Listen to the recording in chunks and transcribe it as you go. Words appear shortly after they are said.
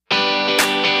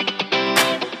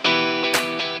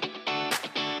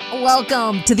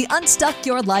Welcome to the Unstuck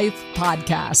Your Life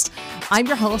podcast. I'm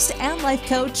your host and life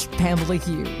coach, Pamela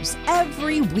Hughes.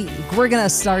 Every week, we're going to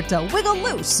start to wiggle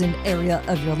loose an area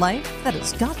of your life that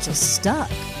has got you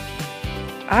stuck.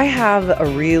 I have a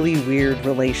really weird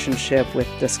relationship with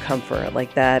discomfort,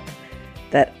 like that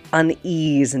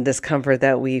unease and discomfort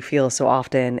that we feel so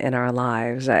often in our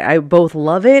lives. I both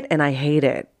love it and I hate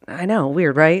it. I know,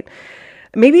 weird, right?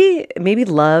 Maybe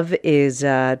love is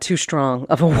too strong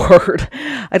of a word.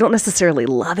 I don't necessarily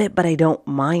love it, but I don't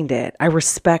mind it. I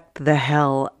respect the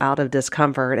hell out of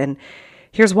discomfort. And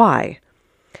here's why.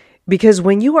 Because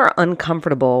when you are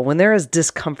uncomfortable, when there is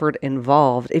discomfort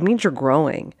involved, it means you're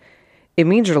growing. It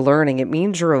means you're learning. It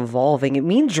means you're evolving. It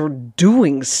means you're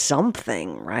doing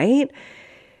something, right?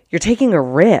 You're taking a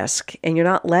risk and you're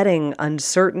not letting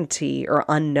uncertainty or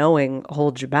unknowing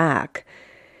hold you back.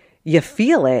 You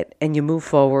feel it and you move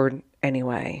forward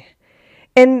anyway.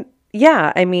 And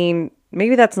yeah, I mean,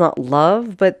 maybe that's not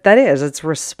love, but that is. It's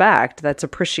respect. That's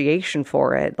appreciation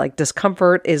for it. Like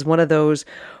discomfort is one of those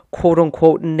quote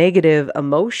unquote negative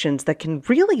emotions that can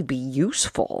really be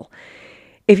useful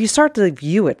if you start to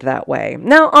view it that way.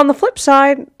 Now, on the flip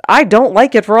side, I don't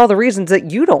like it for all the reasons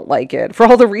that you don't like it, for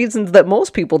all the reasons that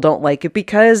most people don't like it,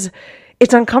 because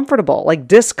it's uncomfortable. Like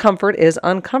discomfort is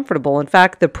uncomfortable. In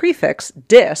fact, the prefix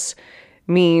dis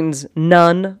means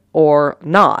none or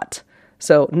not.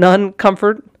 So none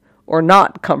comfort or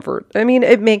not comfort. I mean,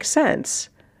 it makes sense.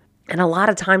 And a lot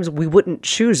of times we wouldn't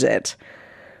choose it.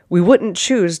 We wouldn't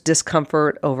choose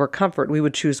discomfort over comfort. We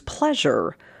would choose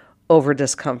pleasure over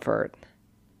discomfort.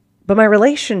 But my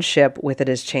relationship with it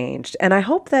has changed. And I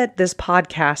hope that this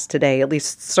podcast today at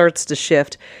least starts to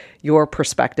shift your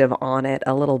perspective on it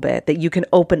a little bit, that you can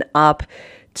open up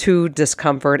to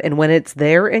discomfort. And when it's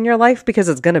there in your life, because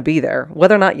it's going to be there,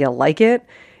 whether or not you like it,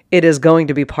 it is going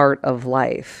to be part of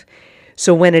life.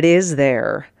 So when it is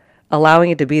there,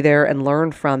 allowing it to be there and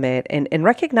learn from it and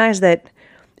recognize that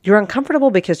you're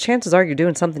uncomfortable because chances are you're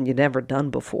doing something you've never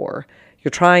done before. You're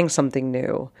trying something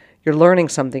new. You're learning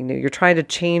something new. You're trying to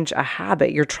change a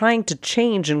habit. You're trying to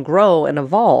change and grow and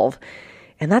evolve.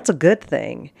 And that's a good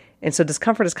thing. And so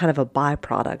discomfort is kind of a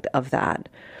byproduct of that.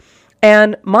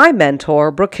 And my mentor,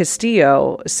 Brooke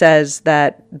Castillo, says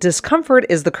that discomfort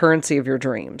is the currency of your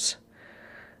dreams.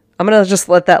 I'm going to just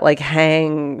let that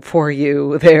hang for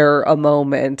you there a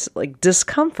moment. Like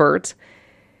discomfort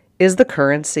is the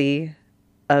currency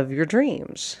of your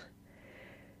dreams.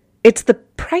 It's the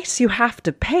price you have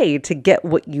to pay to get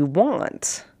what you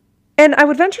want. And I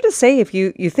would venture to say, if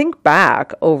you think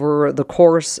back over the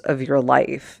course of your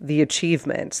life, the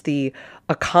achievements, the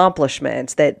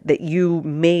accomplishments that you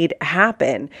made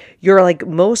happen, your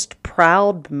most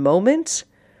proud moments,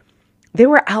 they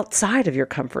were outside of your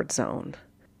comfort zone.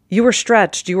 You were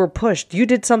stretched, you were pushed, you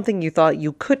did something you thought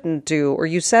you couldn't do, or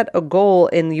you set a goal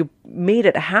and you made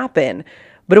it happen,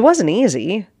 but it wasn't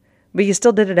easy, but you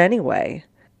still did it anyway.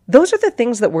 Those are the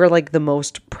things that we're the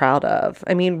most proud of.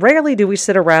 I mean, rarely do we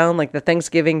sit around the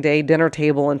Thanksgiving Day dinner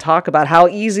table and talk about how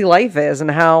easy life is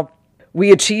and how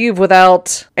we achieve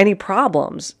without any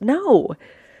problems. No,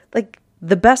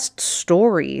 the best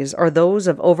stories are those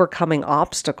of overcoming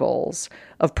obstacles,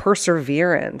 of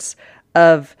perseverance,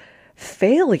 of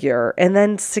failure, and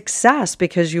then success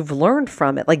because you've learned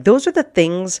from it. Those are the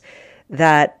things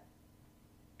that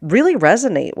really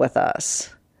resonate with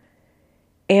us.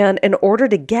 And in order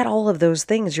to get all of those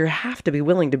things, you have to be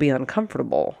willing to be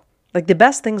uncomfortable. The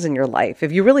best things in your life,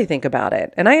 if you really think about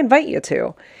it, and I invite you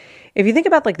to, if you think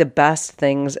about the best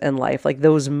things in life,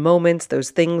 those moments,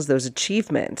 those things, those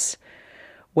achievements,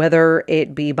 whether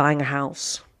it be buying a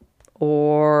house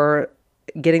or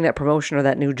getting that promotion or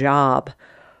that new job,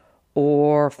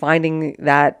 or finding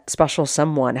that special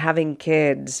someone, having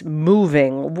kids,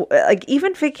 moving,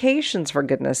 even vacations, for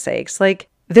goodness sakes,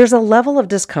 there's a level of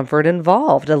discomfort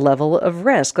involved, a level of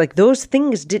risk. Those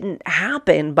things didn't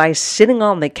happen by sitting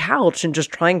on the couch and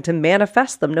just trying to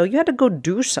manifest them. No, you had to go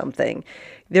do something.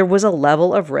 There was a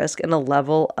level of risk and a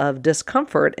level of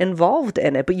discomfort involved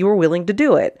in it, but you were willing to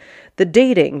do it. The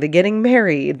dating, the getting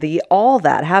married, all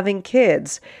that, having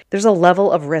kids. There's a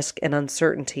level of risk and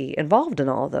uncertainty involved in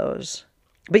all those.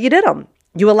 But you did them.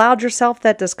 You allowed yourself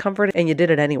that discomfort and you did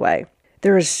it anyway.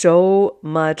 There is so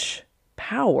much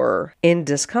power in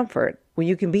discomfort when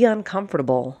you can be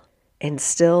uncomfortable and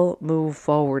still move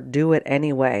forward, do it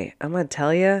anyway. I'm going to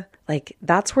tell you,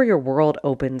 that's where your world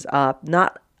opens up,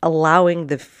 not allowing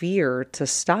the fear to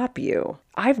stop you.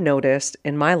 I've noticed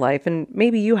in my life, and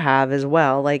maybe you have as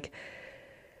well,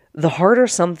 the harder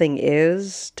something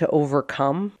is to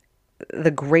overcome,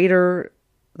 the greater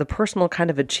the personal kind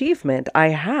of achievement I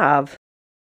have.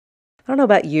 I don't know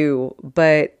about you,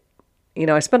 but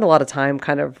I spend a lot of time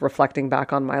kind of reflecting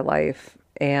back on my life,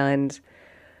 and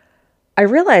I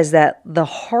realized that the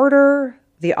harder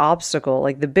the obstacle,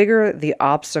 like the bigger the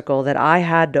obstacle that I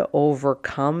had to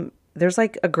overcome, there's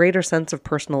like a greater sense of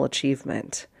personal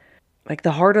achievement. Like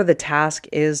the harder the task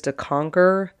is to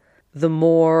conquer, the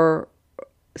more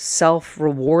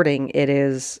self-rewarding it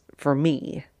is for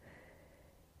me.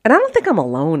 And I don't think I'm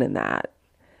alone in that.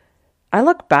 I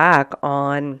look back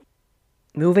on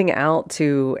moving out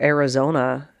to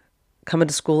Arizona, coming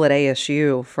to school at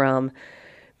ASU from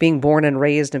being born and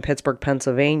raised in Pittsburgh,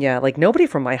 Pennsylvania. Like nobody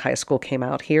from my high school came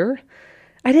out here.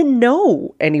 I didn't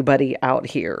know anybody out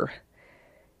here.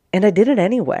 And I did it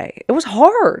anyway. It was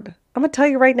hard. I'm going to tell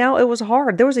you right now, it was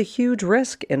hard. There was a huge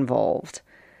risk involved.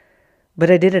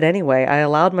 But I did it anyway. I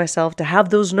allowed myself to have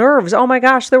those nerves. Oh my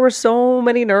gosh, there were so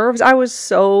many nerves. I was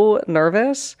so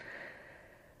nervous.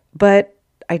 But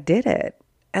I did it.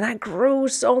 And I grew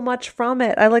so much from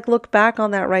it. I look back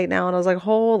on that right now and I was like,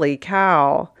 holy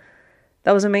cow.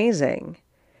 That was amazing.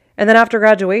 And then after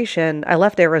graduation, I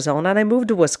left Arizona and I moved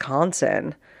to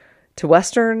Wisconsin, to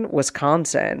Western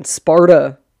Wisconsin,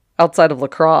 Sparta, outside of La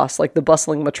Crosse, like the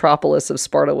bustling metropolis of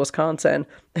Sparta, Wisconsin.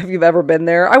 If you've ever been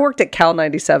there, I worked at Cal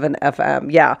 97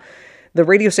 FM. Yeah, the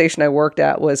radio station I worked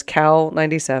at was Cal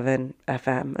 97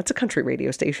 FM. It's a country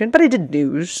radio station, but I did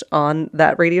news on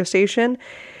that radio station.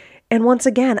 And once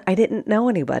again, I didn't know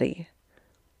anybody.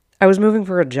 I was moving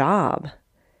for a job.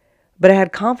 But I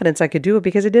had confidence I could do it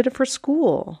because I did it for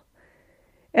school.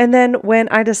 And then when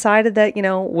I decided that,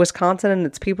 Wisconsin and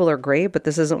its people are great, but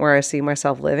this isn't where I see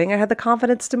myself living, I had the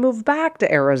confidence to move back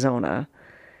to Arizona.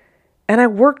 And I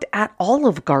worked at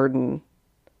Olive Garden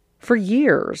for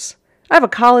years. I have a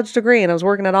college degree and I was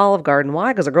working at Olive Garden.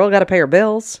 Why? Because a girl got to pay her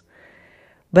bills.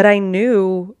 But I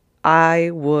knew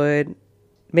I would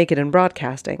make it in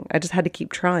broadcasting. I just had to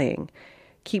keep trying,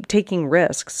 keep taking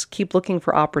risks, keep looking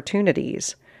for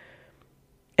opportunities.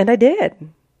 And I did.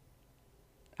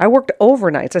 I worked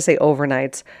overnights. I say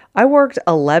overnights. I worked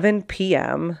 11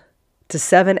 p.m. to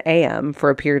 7 a.m. for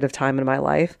a period of time in my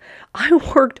life. I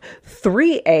worked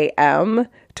 3 a.m.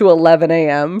 to 11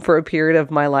 a.m. for a period of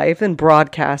my life in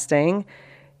broadcasting,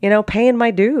 paying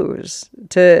my dues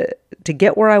to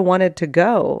get where I wanted to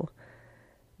go.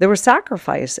 There was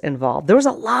sacrifice involved. There was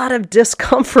a lot of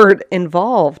discomfort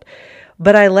involved,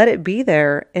 but I let it be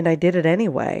there and I did it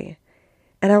anyway.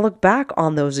 And I look back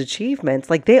on those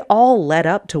achievements, like they all led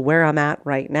up to where I'm at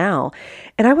right now.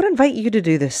 And I would invite you to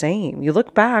do the same. You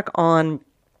look back on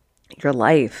your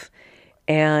life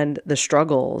and the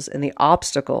struggles and the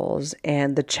obstacles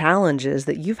and the challenges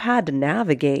that you've had to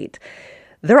navigate.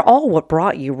 They're all what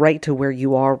brought you right to where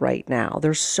you are right now.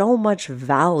 There's so much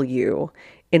value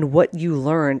in what you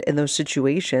learned in those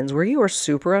situations where you are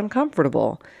super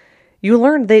uncomfortable. You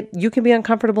learned that you can be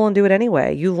uncomfortable and do it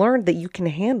anyway. You learned that you can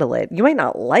handle it. You might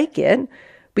not like it,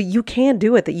 but you can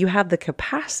do it, that you have the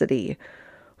capacity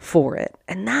for it.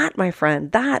 And that, my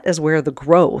friend, that is where the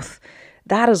growth,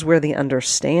 that is where the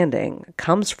understanding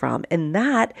comes from. And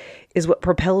that is what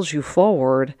propels you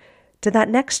forward to that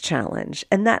next challenge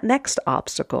and that next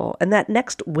obstacle and that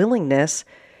next willingness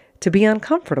to be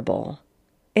uncomfortable.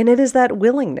 And it is that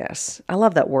willingness. I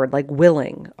love that word, like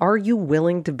willing. Are you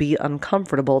willing to be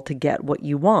uncomfortable to get what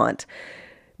you want?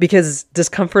 Because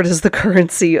discomfort is the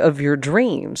currency of your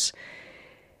dreams.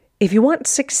 If you want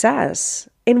success,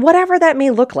 in whatever that may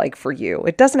look like for you,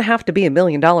 it doesn't have to be $1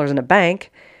 million in a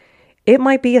bank. It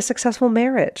might be a successful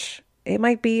marriage. It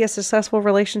might be a successful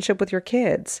relationship with your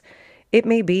kids. It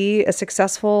may be a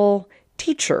successful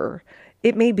teacher.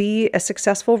 It may be a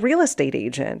successful real estate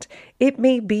agent. It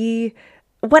may be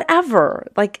whatever,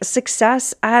 like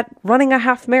success at running a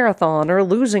half marathon or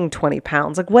losing 20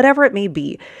 pounds, like whatever it may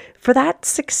be. For that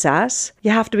success,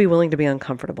 you have to be willing to be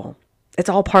uncomfortable. It's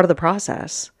all part of the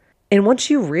process. And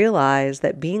once you realize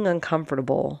that being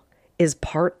uncomfortable is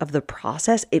part of the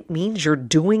process, it means you're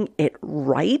doing it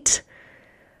right.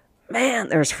 Man,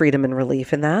 there's freedom and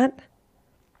relief in that.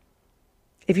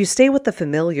 If you stay with the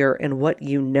familiar and what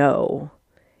you know,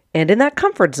 and in that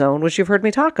comfort zone, which you've heard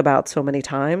me talk about so many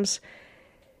times,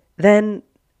 then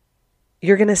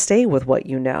you're going to stay with what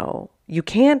you know. You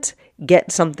can't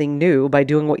get something new by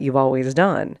doing what you've always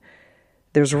done.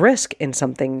 There's risk in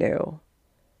something new,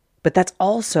 but that's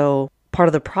also part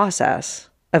of the process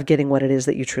of getting what it is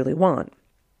that you truly want.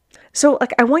 So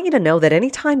I want you to know that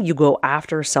anytime you go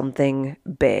after something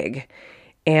big,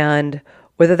 and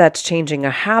whether that's changing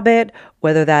a habit,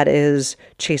 whether that is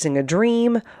chasing a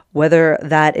dream, whether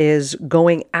that is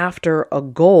going after a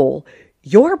goal,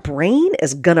 your brain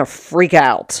is going to freak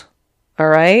out. All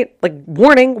right? Like,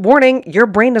 warning, warning, your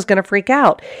brain is going to freak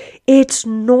out. It's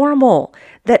normal.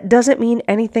 That doesn't mean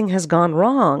anything has gone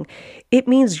wrong. It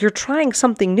means you're trying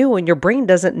something new and your brain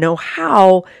doesn't know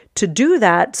how to do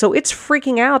that. So it's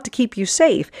freaking out to keep you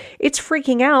safe. It's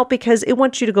freaking out because it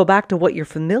wants you to go back to what you're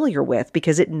familiar with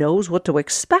because it knows what to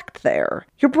expect there.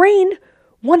 Your brain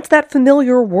wants that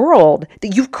familiar world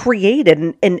that you've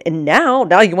created. And now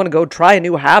you want to go try a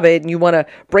new habit and you want to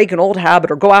break an old habit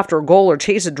or go after a goal or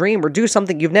chase a dream or do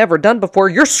something you've never done before.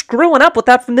 You're screwing up with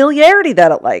that familiarity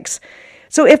that it likes.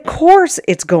 So of course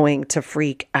it's going to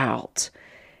freak out.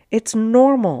 It's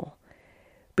normal,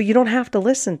 but you don't have to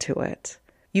listen to it.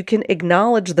 You can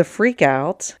acknowledge the freak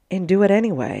out and do it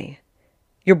anyway.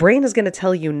 Your brain is going to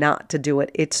tell you not to do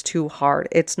it. It's too hard.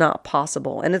 It's not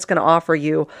possible. And it's going to offer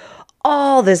you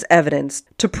all this evidence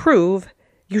to prove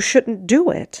you shouldn't do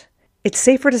it. It's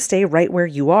safer to stay right where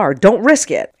you are. Don't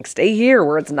risk it. Stay here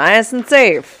where it's nice and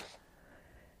safe.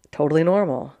 Totally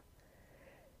normal.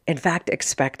 In fact,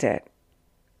 expect it,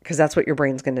 because that's what your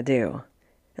brain's going to do.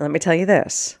 And let me tell you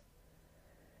this.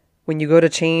 When you go to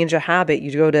change a habit,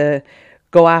 you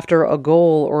go after a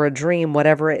goal or a dream,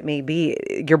 whatever it may be,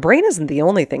 your brain isn't the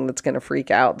only thing that's going to freak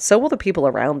out. So will the people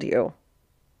around you.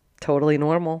 Totally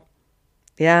normal.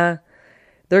 Yeah,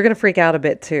 they're going to freak out a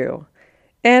bit too.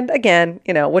 And again,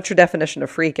 what's your definition of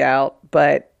freak out?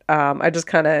 But I just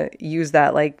kind of use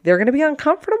that like they're going to be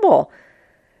uncomfortable.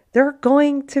 They're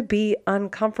going to be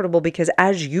uncomfortable because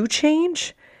as you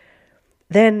change,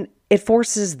 then it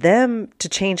forces them to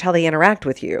change how they interact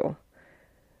with you,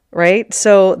 right?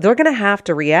 So they're going to have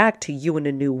to react to you in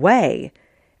a new way.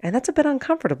 And that's a bit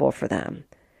uncomfortable for them.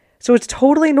 So it's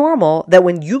totally normal that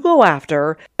when you go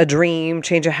after a dream,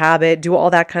 change a habit, do all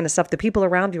that kind of stuff, the people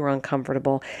around you are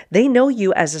uncomfortable. They know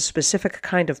you as a specific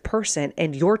kind of person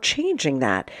and you're changing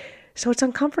that. So it's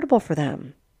uncomfortable for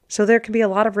them. So there can be a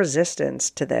lot of resistance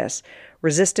to this.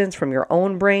 Resistance from your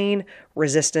own brain,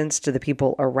 resistance to the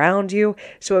people around you.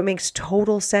 So it makes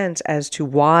total sense as to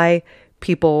why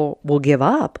people will give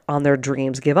up on their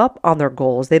dreams, give up on their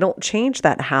goals. They don't change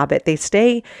that habit. They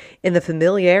stay in the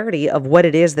familiarity of what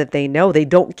it is that they know. They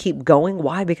don't keep going.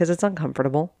 Why? Because it's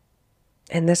uncomfortable.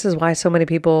 And this is why so many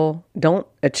people don't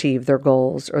achieve their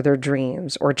goals or their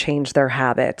dreams or change their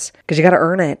habits, because you got to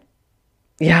earn it.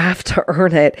 You have to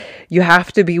earn it. You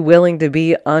have to be willing to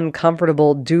be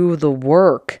uncomfortable, do the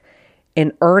work,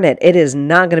 and earn it. It is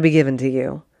not going to be given to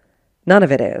you. None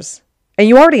of it is. And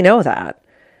you already know that.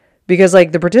 Because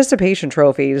like the participation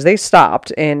trophies, they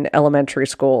stopped in elementary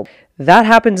school. That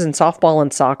happens in softball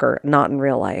and soccer, not in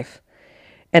real life.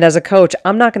 And as a coach,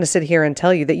 I'm not going to sit here and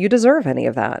tell you that you deserve any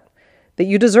of that. That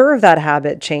you deserve that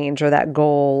habit change or that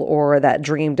goal or that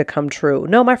dream to come true.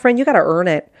 No, my friend, you got to earn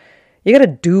it. You got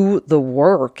to do the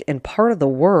work. And part of the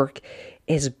work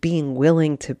is being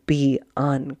willing to be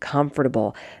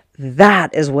uncomfortable.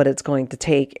 That is what it's going to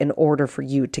take in order for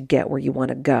you to get where you want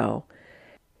to go.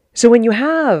 So when you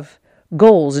have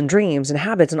goals and dreams and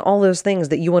habits and all those things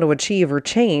that you want to achieve or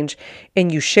change,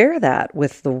 and you share that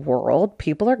with the world,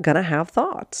 people are going to have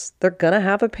thoughts. They're going to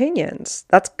have opinions.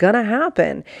 That's going to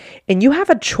happen. And you have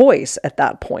a choice at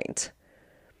that point.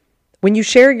 When you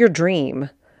share your dream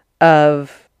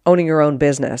of owning your own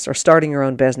business or starting your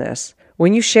own business,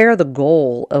 when you share the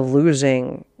goal of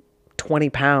losing 20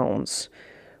 pounds,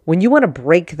 when you want to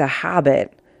break the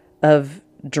habit of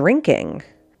drinking,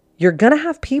 you're going to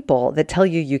have people that tell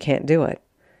you can't do it,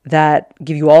 that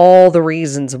give you all the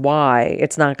reasons why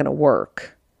it's not going to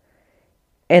work.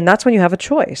 And that's when you have a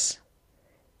choice.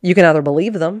 You can either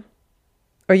believe them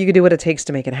or you can do what it takes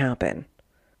to make it happen.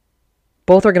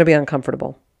 Both are going to be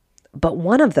uncomfortable. But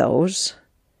one of those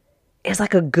is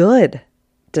like a good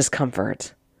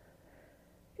discomfort.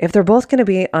 If they're both going to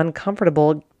be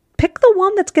uncomfortable, pick the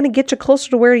one that's going to get you closer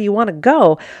to where you want to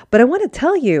go. But I want to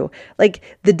tell you, like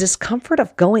the discomfort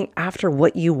of going after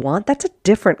what you want, that's a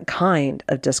different kind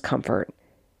of discomfort.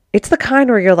 It's the kind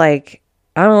where you're like,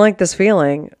 I don't like this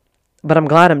feeling, but I'm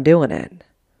glad I'm doing it.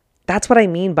 That's what I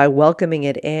mean by welcoming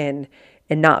it in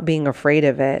and not being afraid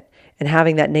of it and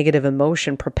having that negative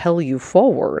emotion propel you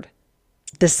forward.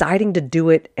 Deciding to do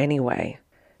it anyway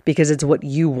because it's what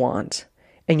you want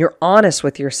and you're honest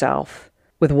with yourself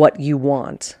with what you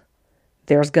want.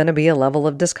 There's going to be a level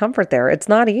of discomfort there. It's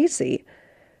not easy.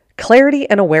 Clarity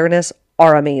and awareness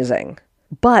are amazing.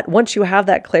 But once you have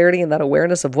that clarity and that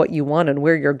awareness of what you want and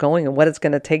where you're going and what it's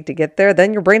going to take to get there,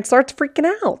 then your brain starts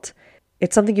freaking out.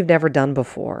 It's something you've never done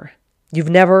before. You've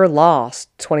never lost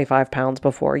 25 pounds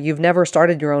before. You've never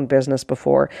started your own business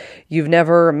before. You've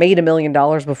never made $1 million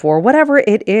before. Whatever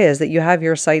it is that you have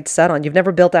your sights set on. You've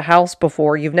never built a house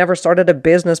before. You've never started a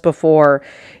business before.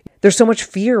 There's so much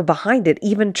fear behind it,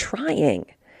 even trying.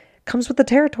 Comes with the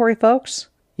territory, folks.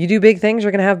 You do big things,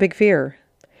 you're going to have big fear.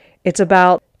 It's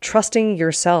about trusting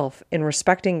yourself and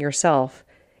respecting yourself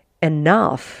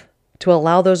enough to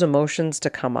allow those emotions to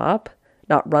come up.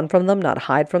 Not run from them, not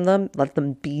hide from them, let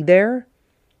them be there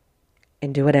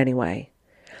and do it anyway.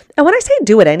 And when I say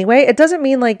do it anyway, it doesn't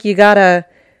mean like you gotta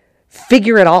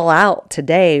figure it all out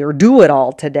today or do it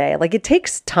all today. Like it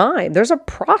takes time. There's a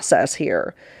process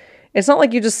here. It's not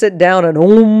like you just sit down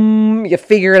and you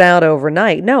figure it out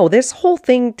overnight. No, this whole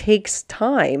thing takes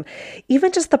time.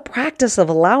 Even just the practice of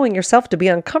allowing yourself to be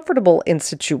uncomfortable in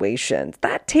situations,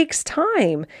 that takes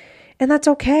time. And that's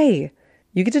okay.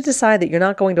 You get to decide that you're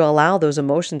not going to allow those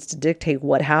emotions to dictate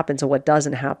what happens and what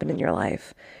doesn't happen in your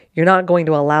life. You're not going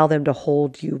to allow them to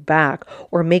hold you back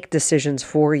or make decisions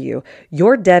for you.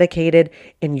 You're dedicated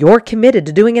and you're committed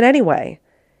to doing it anyway.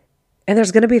 And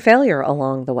there's going to be failure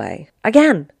along the way.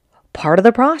 Again, part of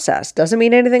the process. Doesn't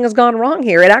mean anything has gone wrong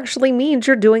here. It actually means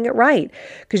you're doing it right,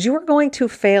 because you are going to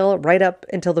fail right up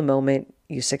until the moment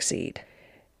you succeed.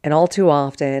 And all too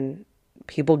often,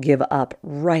 people give up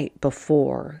right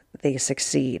before they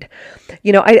succeed.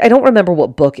 You know, I don't remember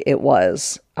what book it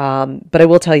was, but I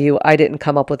will tell you, I didn't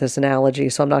come up with this analogy,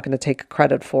 so I'm not going to take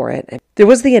credit for it. There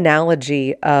was the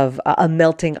analogy of a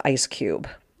melting ice cube.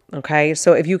 Okay,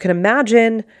 so if you can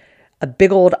imagine a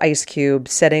big old ice cube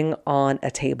sitting on a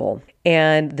table,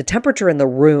 and the temperature in the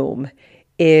room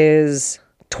is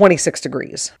 26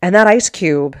 degrees, and that ice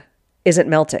cube isn't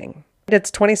melting. It's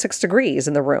 26 degrees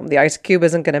in the room. The ice cube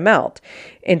isn't going to melt.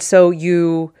 And so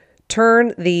you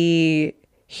turn the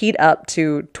heat up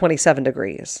to 27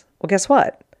 degrees. Well, guess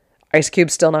what? Ice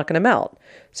cube's still not going to melt.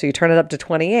 So you turn it up to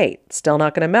 28, still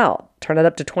not going to melt. Turn it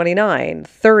up to 29,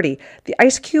 30. The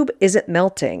ice cube isn't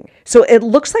melting. So it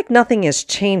looks like nothing is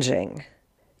changing.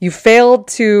 You failed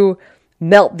to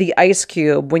melt the ice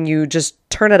cube when you just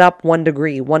turn it up 1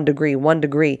 degree, 1 degree, 1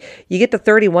 degree. You get to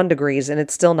 31 degrees and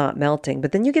it's still not melting.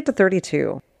 But then you get to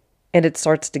 32 and it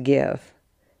starts to give.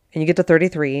 And you get to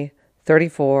 33,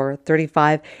 34,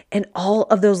 35. And all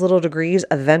of those little degrees,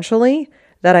 eventually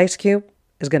that ice cube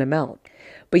is going to melt.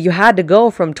 But you had to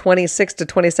go from 26 to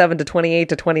 27 to 28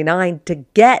 to 29 to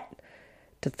get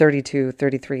to 32,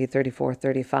 33, 34,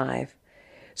 35.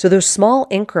 So those small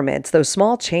increments, those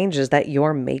small changes that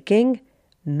you're making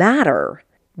matter.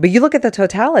 But you look at the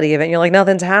totality of it and you're like,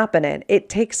 nothing's happening. It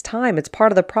takes time. It's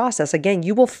part of the process. Again,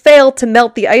 you will fail to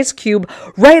melt the ice cube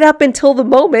right up until the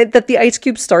moment that the ice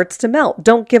cube starts to melt.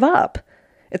 Don't give up.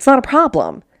 It's not a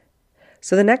problem.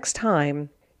 So the next time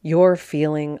you're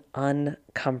feeling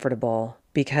uncomfortable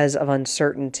because of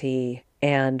uncertainty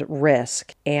and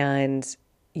risk, and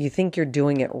you think you're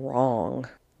doing it wrong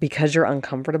because you're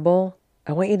uncomfortable,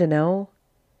 I want you to know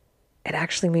it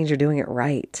actually means you're doing it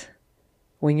right.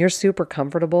 When you're super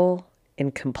comfortable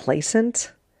and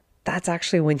complacent, that's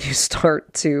actually when you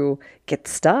start to get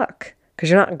stuck because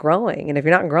you're not growing. And if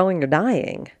you're not growing, you're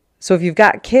dying. So if you've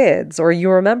got kids or you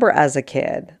remember as a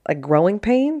kid, like growing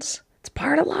pains, it's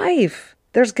part of life.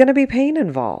 There's going to be pain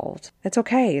involved. It's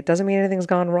okay. It doesn't mean anything's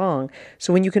gone wrong.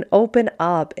 So when you can open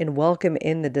up and welcome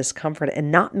in the discomfort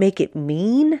and not make it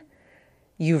mean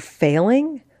you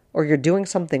failing or you're doing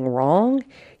something wrong,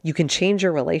 you can change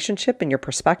your relationship and your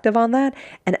perspective on that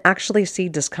and actually see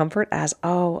discomfort as,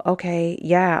 oh, okay,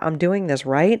 yeah, I'm doing this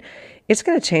right. It's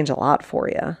going to change a lot for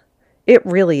you. It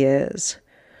really is.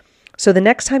 So the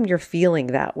next time you're feeling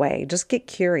that way, just get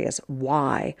curious.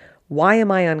 Why? Why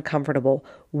am I uncomfortable?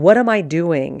 What am I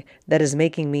doing that is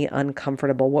making me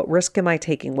uncomfortable? What risk am I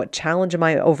taking? What challenge am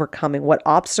I overcoming? What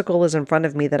obstacle is in front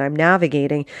of me that I'm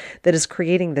navigating that is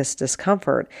creating this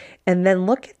discomfort? And then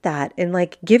look at that and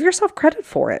like give yourself credit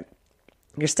for it.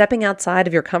 You're stepping outside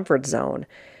of your comfort zone.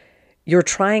 You're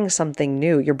trying something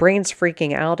new. Your brain's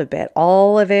freaking out a bit.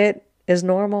 All of it is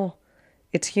normal.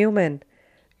 It's human.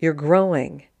 You're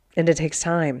growing and it takes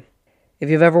time. If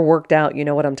you've ever worked out, you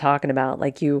know what I'm talking about.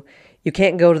 Like you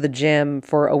can't go to the gym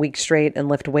for a week straight and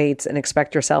lift weights and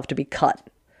expect yourself to be cut.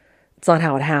 It's not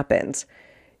how it happens.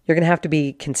 You're going to have to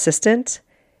be consistent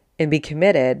and be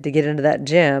committed to get into that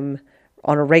gym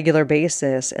on a regular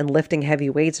basis and lifting heavy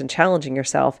weights and challenging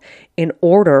yourself in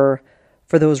order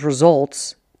for those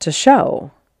results to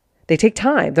show. They take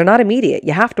time. They're not immediate.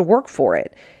 You have to work for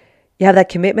it. You have that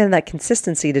commitment and that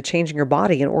consistency to changing your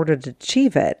body in order to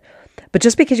achieve it. But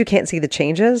just because you can't see the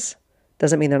changes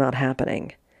doesn't mean they're not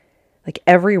happening. Like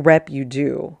every rep you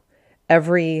do,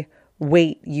 every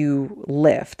weight you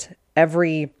lift,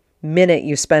 every minute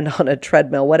you spend on a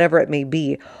treadmill, whatever it may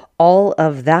be, all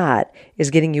of that is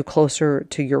getting you closer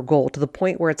to your goal, to the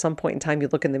point where at some point in time you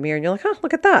look in the mirror and you're like, oh,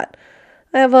 look at that.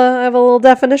 I have a little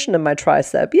definition in my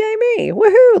tricep. Yay me.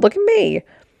 Woohoo. Look at me.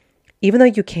 Even though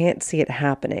you can't see it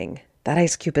happening, that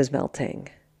ice cube is melting.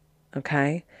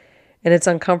 Okay? And it's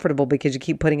uncomfortable because you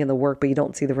keep putting in the work, but you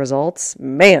don't see the results.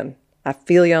 Man, I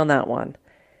feel you on that one.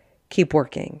 Keep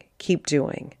working. Keep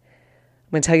doing.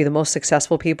 I'm going to tell you, the most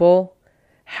successful people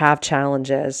have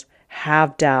challenges,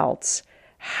 have doubts,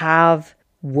 have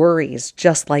worries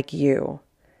just like you.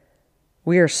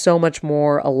 We are so much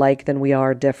more alike than we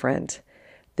are different.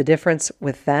 The difference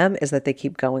with them is that they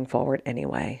keep going forward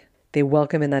anyway. They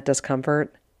welcome in that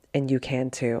discomfort, and you can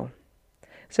too.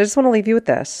 So I just want to leave you with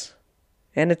this.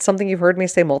 And it's something you've heard me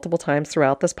say multiple times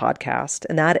throughout this podcast.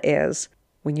 And that is,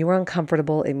 when you are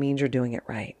uncomfortable, it means you're doing it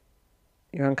right.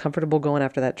 You're uncomfortable going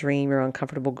after that dream. You're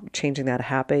uncomfortable changing that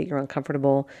habit. You're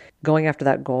uncomfortable going after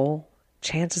that goal.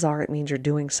 Chances are it means you're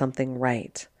doing something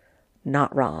right,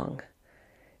 not wrong.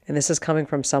 And this is coming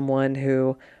from someone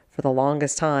who, for the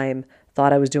longest time,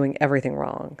 thought I was doing everything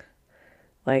wrong.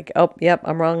 Like, oh, yep,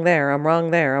 I'm wrong there, I'm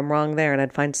wrong there, I'm wrong there. And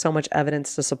I'd find so much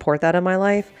evidence to support that in my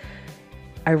life.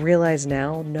 I realize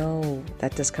now, no,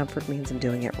 that discomfort means I'm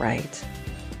doing it right,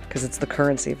 because it's the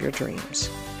currency of your dreams.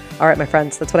 All right, my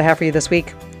friends, that's what I have for you this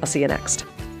week. I'll see you next.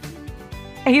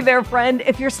 Hey there, friend.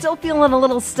 If you're still feeling a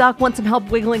little stuck, want some help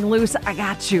wiggling loose, I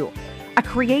got you. I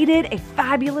created a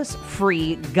fabulous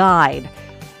free guide,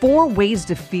 4 ways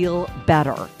to feel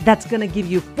better. That's going to give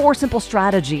you 4 simple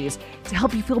strategies to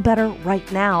help you feel better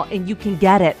right now, and you can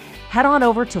get it. Head on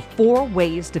over to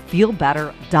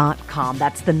 4waystofeelbetter.com.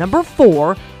 That's the number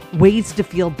 4,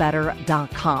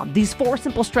 waystofeelbetter.com. These 4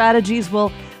 simple strategies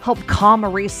will help calm a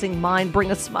racing mind, bring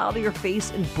a smile to your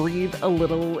face, and breathe a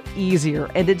little easier.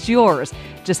 And it's yours.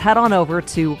 Just head on over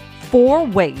to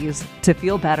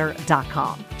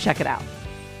 4waystofeelbetter.com. Check it out.